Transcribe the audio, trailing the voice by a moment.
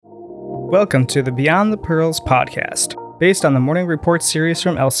Welcome to the Beyond the Pearls podcast, based on the Morning Report series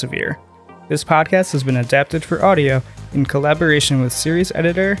from Elsevier. This podcast has been adapted for audio in collaboration with series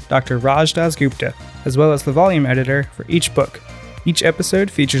editor Dr. Raj Dasgupta, as well as the volume editor for each book. Each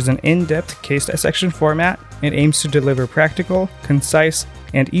episode features an in-depth case dissection format and aims to deliver practical, concise,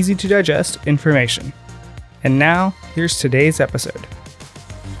 and easy-to-digest information. And now, here's today's episode.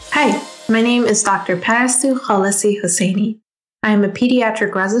 Hi, my name is Dr. Parastu Khalisi Hosseini. I am a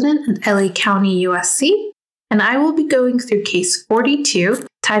pediatric resident at LA County, USC, and I will be going through case 42,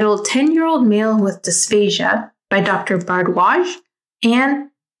 titled 10-Year-Old Male with Dysphagia by Dr. Bardwaj and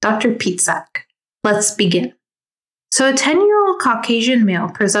Dr. Pitzak. Let's begin. So a 10-year-old Caucasian male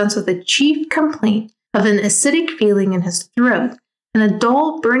presents with a chief complaint of an acidic feeling in his throat and a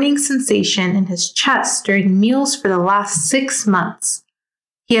dull burning sensation in his chest during meals for the last 6 months.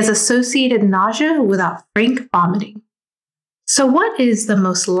 He has associated nausea without frank vomiting. So what is the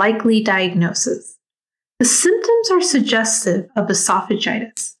most likely diagnosis? The symptoms are suggestive of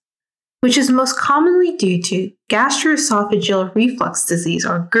esophagitis, which is most commonly due to gastroesophageal reflux disease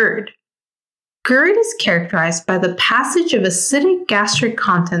or GERD. GERD is characterized by the passage of acidic gastric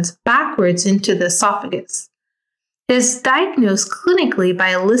contents backwards into the esophagus. It is diagnosed clinically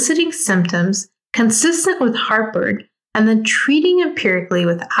by eliciting symptoms consistent with heartburn and then treating empirically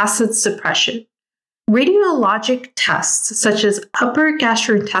with acid suppression. Radiologic tests, such as upper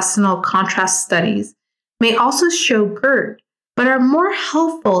gastrointestinal contrast studies, may also show GERD, but are more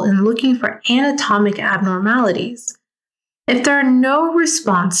helpful in looking for anatomic abnormalities. If there are no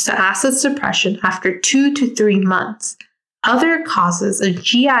response to acid suppression after 2 to 3 months, other causes of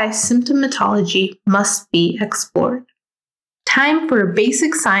GI symptomatology must be explored. Time for a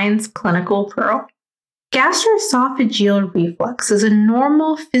basic science clinical pearl. Gastroesophageal reflux is a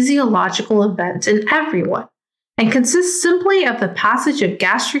normal physiological event in everyone and consists simply of the passage of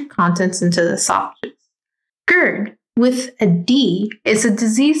gastric contents into the esophagus. GERD, with a D, is a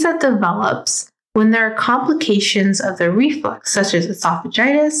disease that develops when there are complications of the reflux, such as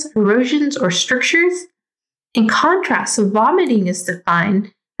esophagitis, erosions, or strictures. In contrast, vomiting is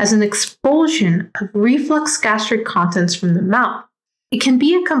defined as an expulsion of reflux gastric contents from the mouth. It can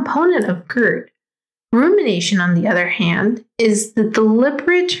be a component of GERD. Rumination, on the other hand, is the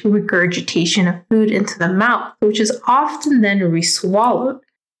deliberate regurgitation of food into the mouth, which is often then re-swallowed.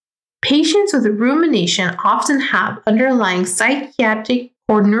 Patients with rumination often have underlying psychiatric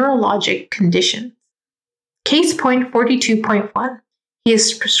or neurologic conditions. Case point 42.1. He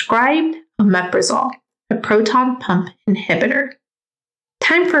is prescribed omeprazole, a proton pump inhibitor.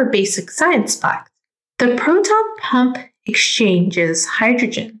 Time for a basic science fact. The proton pump exchanges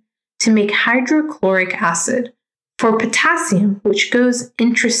hydrogen to make hydrochloric acid for potassium, which goes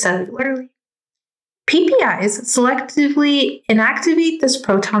intracellularly. PPIs selectively inactivate this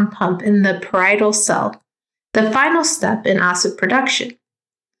proton pump in the parietal cell, the final step in acid production.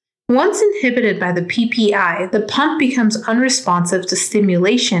 Once inhibited by the PPI, the pump becomes unresponsive to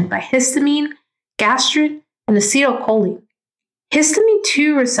stimulation by histamine, gastrin, and acetylcholine. Histamine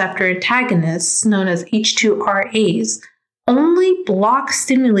 2 receptor antagonists, known as H2RAs, only block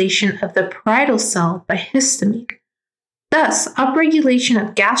stimulation of the parietal cell by histamine. Thus, upregulation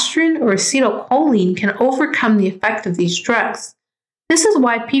of gastrin or acetylcholine can overcome the effect of these drugs. This is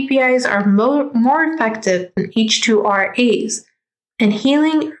why PPIs are more effective than H2RAs in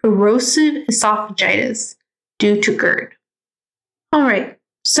healing erosive esophagitis due to GERD. Alright,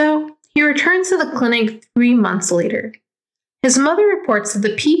 so he returns to the clinic 3 months later. His mother reports that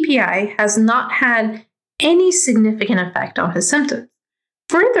the PPI has not had any significant effect on his symptoms.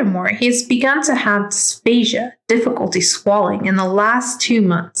 Furthermore, he has begun to have dysphagia, difficulty swallowing, in the last 2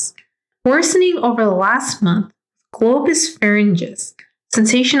 months, worsening over the last month, globus pharyngeus,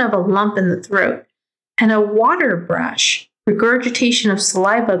 sensation of a lump in the throat, and a water brush, regurgitation of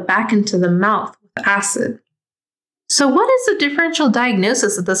saliva back into the mouth with acid. So what is the differential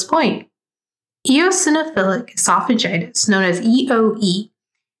diagnosis at this point? Eosinophilic esophagitis, known as EOE,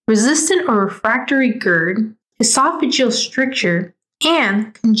 resistant or refractory GERD, esophageal stricture,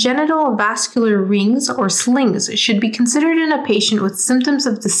 and congenital vascular rings or slings should be considered in a patient with symptoms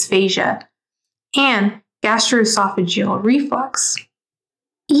of dysphagia and gastroesophageal reflux.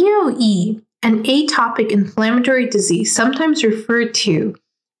 EOE, an atopic inflammatory disease sometimes referred to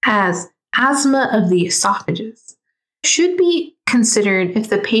as asthma of the esophagus, should be considered if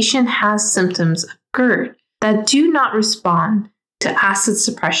the patient has symptoms of GERD that do not respond to acid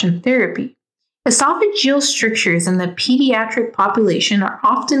suppression therapy. Esophageal strictures in the pediatric population are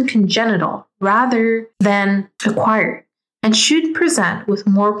often congenital rather than acquired and should present with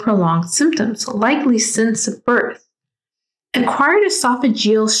more prolonged symptoms, likely since birth. Acquired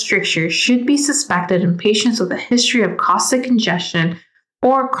esophageal stricture should be suspected in patients with a history of caustic congestion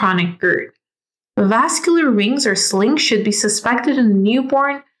or chronic GERD. Vascular rings or slings should be suspected in a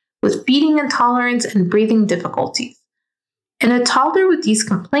newborn with feeding intolerance and breathing difficulties. In a toddler with these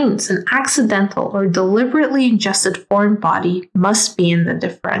complaints, an accidental or deliberately ingested foreign body must be in the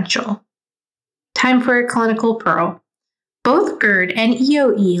differential. Time for a clinical pearl. Both GERD and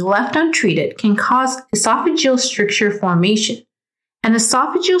EOE left untreated can cause esophageal stricture formation. An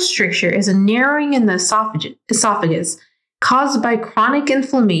esophageal stricture is a narrowing in the esophagus caused by chronic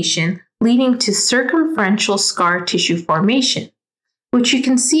inflammation leading to circumferential scar tissue formation, which you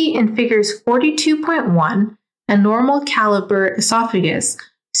can see in figures 42.1, a normal caliber esophagus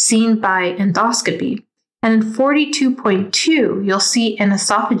seen by endoscopy, and in 42.2, you'll see an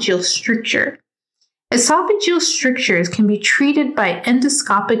esophageal stricture. Esophageal strictures can be treated by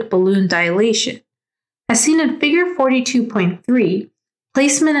endoscopic balloon dilation. As seen in figure 42.3,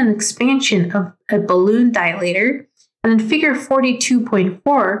 placement and expansion of a balloon dilator, and in figure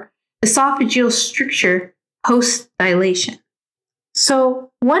 42.4, esophageal stricture post-dilation.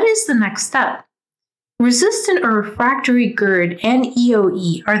 So, what is the next step? Resistant or refractory GERD and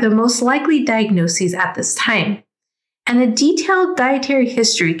EOE are the most likely diagnoses at this time, and a detailed dietary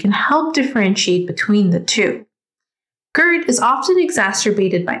history can help differentiate between the two. GERD is often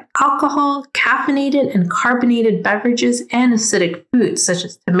exacerbated by alcohol, caffeinated and carbonated beverages, and acidic foods such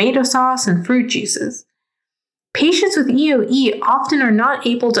as tomato sauce and fruit juices. Patients with EOE often are not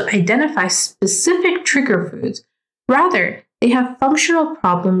able to identify specific trigger foods. Rather, they have functional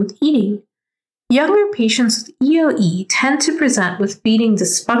problem with eating. Younger patients with EOE tend to present with feeding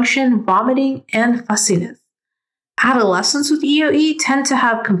dysfunction, vomiting, and fussiness. Adolescents with EOE tend to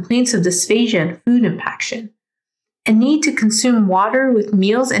have complaints of dysphagia and food impaction. A need to consume water with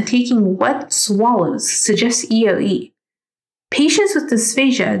meals and taking wet swallows suggests EOE. Patients with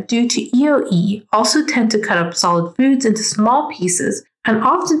dysphagia due to EOE also tend to cut up solid foods into small pieces and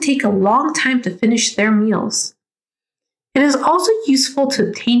often take a long time to finish their meals. It is also useful to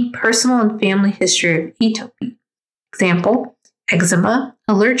obtain personal and family history of atopy. Example, eczema,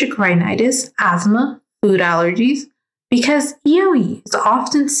 allergic rhinitis, asthma, food allergies, because EOE is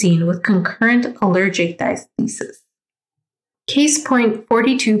often seen with concurrent allergic diathesis. Case point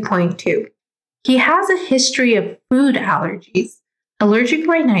 42.2. He has a history of food allergies, allergic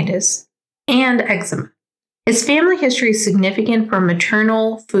rhinitis, and eczema. His family history is significant for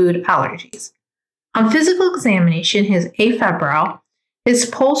maternal food allergies. On physical examination, he is afebrile. His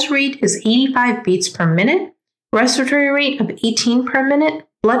pulse rate is 85 beats per minute, respiratory rate of 18 per minute,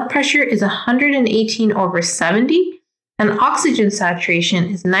 blood pressure is 118/70, and oxygen saturation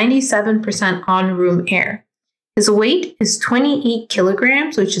is 97% on room air. His weight is 28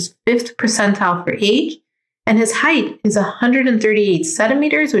 kilograms, which is 5th percentile for age, and his height is 138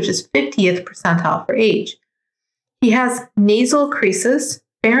 centimeters, which is 50th percentile for age. He has nasal creases,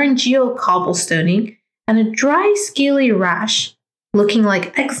 pharyngeal cobblestoning, and a dry, scaly rash, looking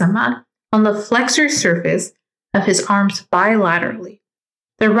like eczema, on the flexor surface of his arms bilaterally.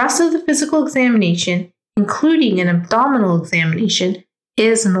 The rest of the physical examination, including an abdominal examination,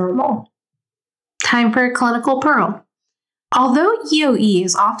 is normal. Time for a clinical pearl. Although EOE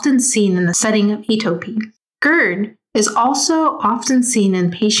is often seen in the setting of atopy, GERD is also often seen in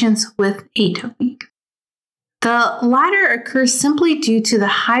patients with atopy. The latter occurs simply due to the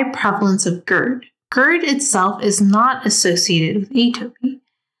high prevalence of GERD. GERD itself is not associated with atopy.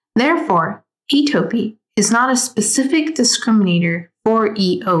 Therefore, atopy is not a specific discriminator for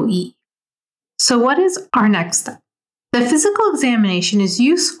EOE. So what is our next step? The physical examination is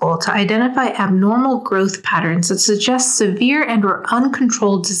useful to identify abnormal growth patterns that suggest severe and/or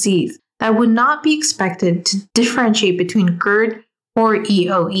uncontrolled disease that would not be expected to differentiate between GERD or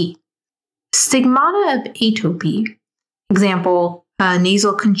EOE. Stigmata of atopy, example,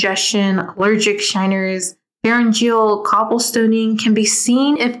 nasal congestion, allergic shiners, pharyngeal cobblestoning, can be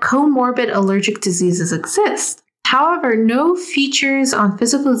seen if comorbid allergic diseases exist. However, no features on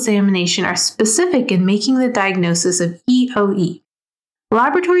physical examination are specific in making the diagnosis of EOE.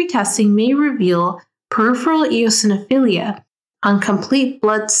 Laboratory testing may reveal peripheral eosinophilia on complete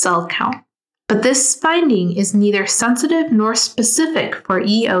blood cell count, but this finding is neither sensitive nor specific for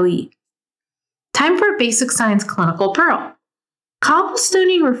EOE. Time for a basic science clinical pearl.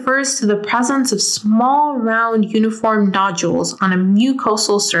 Cobblestoning refers to the presence of small, round, uniform nodules on a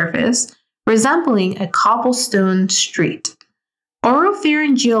mucosal surface resembling a cobblestone street.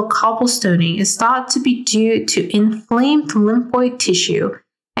 Oropharyngeal cobblestoning is thought to be due to inflamed lymphoid tissue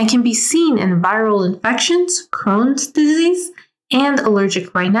and can be seen in viral infections, Crohn's disease, and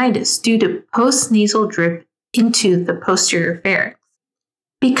allergic rhinitis due to postnasal drip into the posterior pharynx.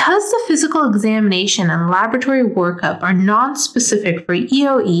 Because the physical examination and laboratory workup are non-specific for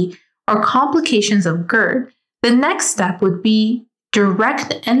EOE or complications of GERD, the next step would be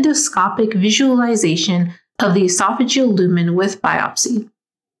direct endoscopic visualization of the esophageal lumen with biopsy.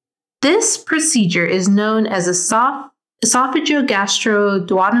 This procedure is known as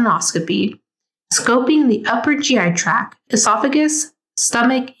esophagogastroduodenoscopy, scoping the upper GI tract, esophagus,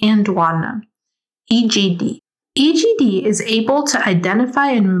 stomach, and duodenum, EGD. EGD is able to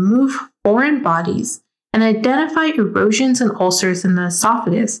identify and remove foreign bodies and identify erosions and ulcers in the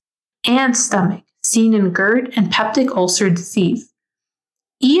esophagus and stomach, seen in GERD and peptic ulcer disease.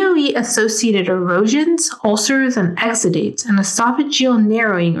 EOE-associated erosions, ulcers, and exudates, and esophageal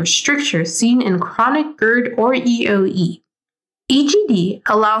narrowing or stricture seen in chronic GERD or EOE. EGD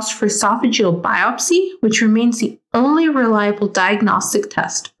allows for esophageal biopsy, which remains the only reliable diagnostic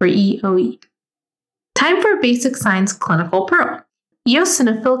test for EOE. Time for a basic science clinical pearl.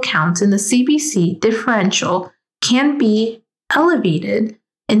 Eosinophil counts in the CBC differential can be elevated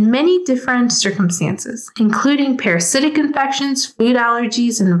in many different circumstances, including parasitic infections, food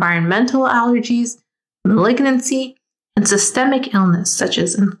allergies, environmental allergies, malignancy, and systemic illness such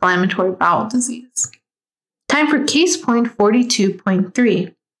as inflammatory bowel disease. Time for case point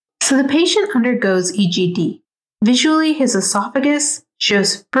 42.3. So the patient undergoes EGD. Visually, his esophagus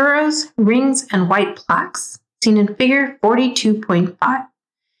shows furrows, rings, and white plaques, seen in figure 42.5.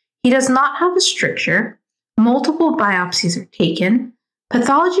 He does not have a stricture. Multiple biopsies are taken.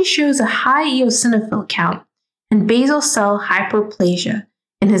 Pathology shows a high eosinophil count and basal cell hyperplasia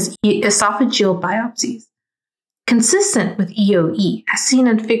in his esophageal biopsies, consistent with EOE, as seen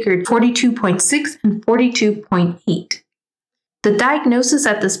in figure 42.6 and 42.8. The diagnosis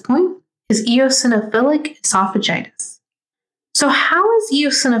at this point is eosinophilic esophagitis. So how is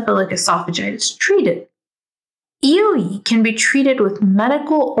eosinophilic esophagitis treated? EOE can be treated with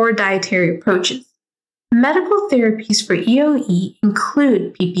medical or dietary approaches. Medical therapies for EOE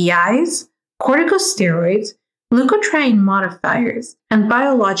include PPIs, corticosteroids, leukotriene modifiers, and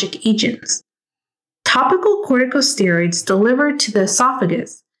biologic agents. Topical corticosteroids delivered to the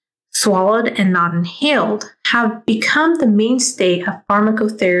esophagus, swallowed and not inhaled, have become the mainstay of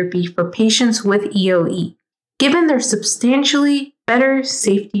pharmacotherapy for patients with EOE, given their substantially better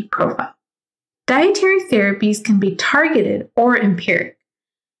safety profile. Dietary therapies can be targeted or empiric.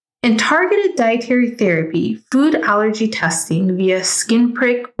 In targeted dietary therapy, food allergy testing via skin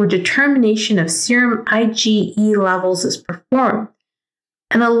prick or determination of serum IgE levels is performed,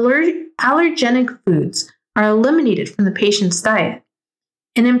 and allergenic foods are eliminated from the patient's diet.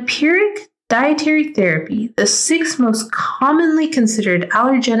 In empiric dietary therapy, the 6 most commonly considered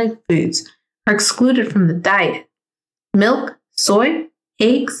allergenic foods are excluded from the diet: milk, soy,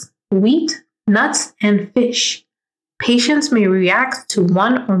 eggs, wheat, nuts, and fish. Patients may react to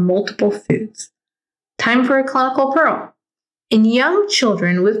one or multiple foods. Time for a clinical pearl. In young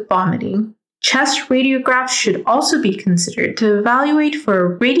children with vomiting, chest radiographs should also be considered to evaluate for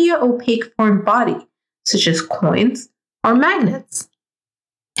a radio-opaque foreign body, such as coins or magnets.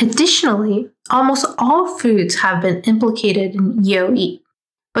 Additionally, almost all foods have been implicated in EOE,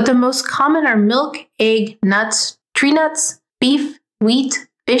 but the most common are milk, egg, nuts, tree nuts, beef, wheat,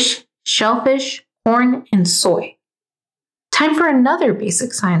 fish, shellfish, corn, and soy. Time for another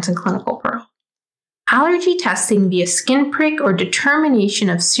basic science and clinical pearl. Allergy testing via skin prick or determination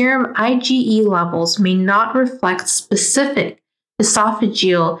of serum IgE levels may not reflect specific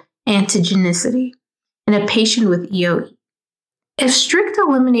esophageal antigenicity in a patient with EOE. If strict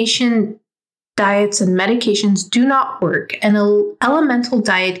elimination diets and medications do not work, an elemental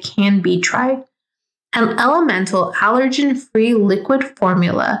diet can be tried. An elemental allergen-free liquid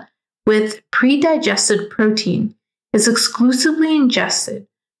formula with pre-digested protein is exclusively ingested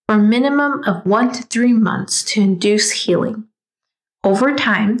for a minimum of 1 to 3 months to induce healing. Over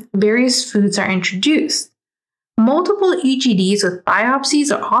time, various foods are introduced. Multiple EGDs with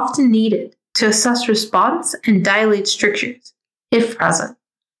biopsies are often needed to assess response and dilate strictures, if present.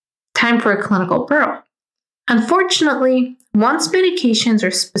 Time for a clinical pearl. Unfortunately, once medications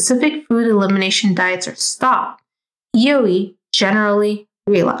or specific food elimination diets are stopped, EOE generally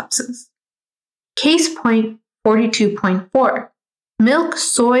relapses. Case point 42.4. Milk,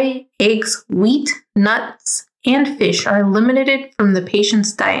 soy, eggs, wheat, nuts, and fish are eliminated from the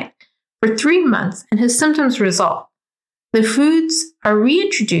patient's diet for 3 months and his symptoms resolve. The foods are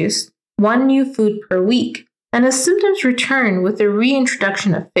reintroduced, 1 new food per week, and his symptoms return with the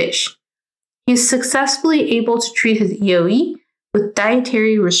reintroduction of fish. He is successfully able to treat his EOE with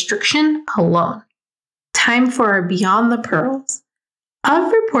dietary restriction alone. Time for our Beyond the Pearls.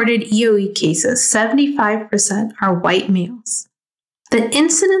 Of reported EOE cases, 75% are white males. The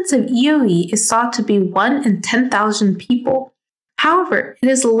incidence of EOE is thought to be 1 in 10,000 people. However, it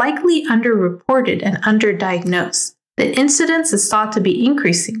is likely underreported and underdiagnosed. The incidence is thought to be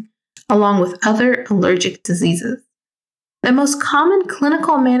increasing, along with other allergic diseases. The most common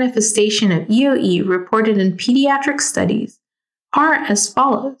clinical manifestation of EOE reported in pediatric studies are as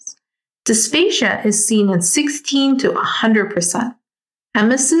follows. Dysphagia is seen in 16 to 100%,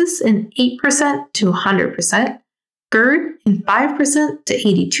 emesis in 8% to 100%, GERD in 5% to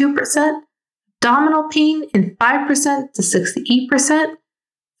 82%, abdominal pain in 5% to 68%,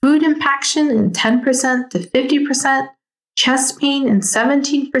 food impaction in 10% to 50%, chest pain in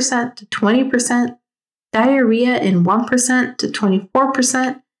 17% to 20%, diarrhea in 1% to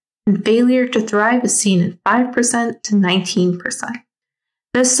 24%, and failure to thrive is seen in 5% to 19%.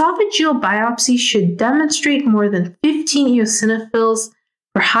 The esophageal biopsy should demonstrate more than 15 eosinophils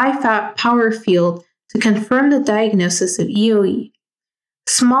per high power field to confirm the diagnosis of EOE.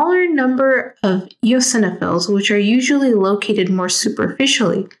 Smaller number of eosinophils, which are usually located more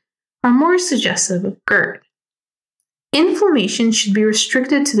superficially, are more suggestive of GERD. Inflammation should be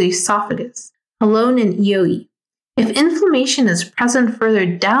restricted to the esophagus, alone in EOE. If inflammation is present further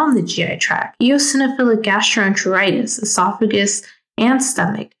down the GI tract, eosinophilic gastroenteritis, esophagus, and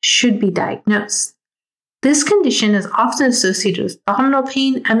stomach should be diagnosed. This condition is often associated with abdominal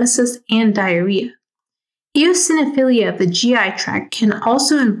pain, emesis, and diarrhea. Eosinophilia of the GI tract can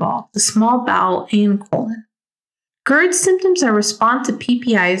also involve the small bowel and colon. GERD symptoms that respond to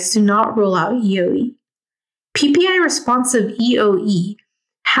PPIs do not rule out EOE. PPI-responsive EOE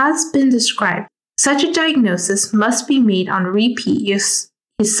has been described. Such a diagnosis must be made on repeat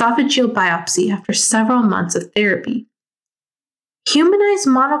esophageal biopsy after several months of therapy. Humanized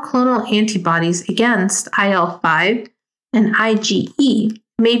monoclonal antibodies against IL-5 and IgE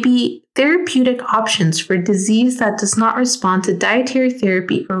may be therapeutic options for disease that does not respond to dietary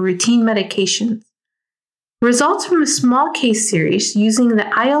therapy or routine medications. Results from a small case series using the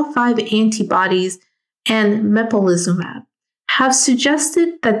IL-5 antibodies and mepolizumab have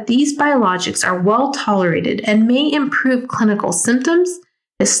suggested that these biologics are well tolerated and may improve clinical symptoms,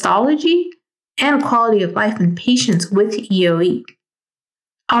 histology, and quality of life in patients with EOE.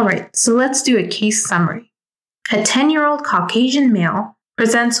 Alright, so let's do a case summary. A 10-year-old Caucasian male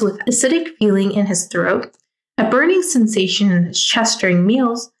presents with acidic feeling in his throat, a burning sensation in his chest during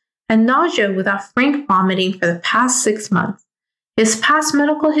meals, and nausea without frank vomiting for the past 6 months. His past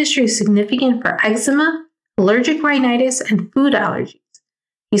medical history is significant for eczema, allergic rhinitis, and food allergies.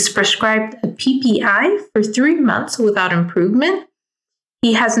 He's prescribed a PPI for 3 months without improvement.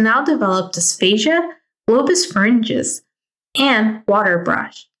 He has now developed dysphagia, globus pharyngeus, and water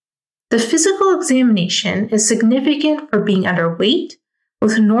brush. The physical examination is significant for being underweight,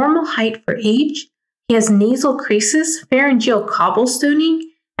 with normal height for age. He has nasal creases, pharyngeal cobblestoning,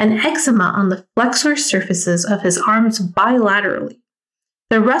 and eczema on the flexor surfaces of his arms bilaterally.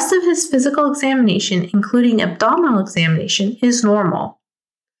 The rest of his physical examination, including abdominal examination, is normal.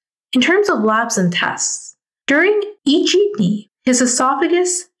 In terms of labs and tests, during EGD, his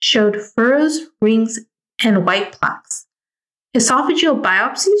esophagus showed furrows, rings, and white plaques. Esophageal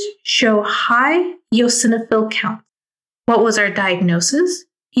biopsies show high eosinophil count. What was our diagnosis?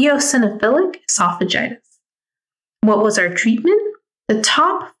 Eosinophilic esophagitis. What was our treatment? The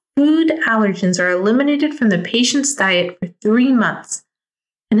top food allergens are eliminated from the patient's diet for 3 months,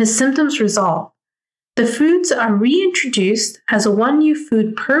 and his symptoms resolve. The foods are reintroduced as one new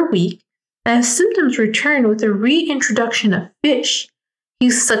food per week, and his symptoms return with the reintroduction of fish.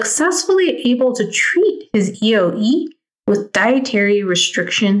 He's successfully able to treat his EOE with dietary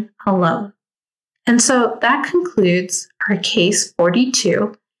restriction alone. And so that concludes our case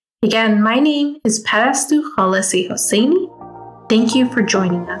 42. Again, my name is Parastu Khalesi Hosseini. Thank you for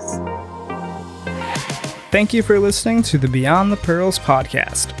joining us. Thank you for listening to the Beyond the Pearls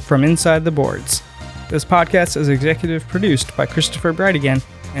podcast from Inside the Boards. This podcast is executive produced by Christopher Brightigan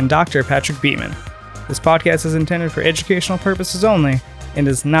and Dr. Patrick Beeman. This podcast is intended for educational purposes only and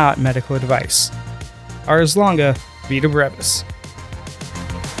is not medical advice. Ars longa, vita brevis.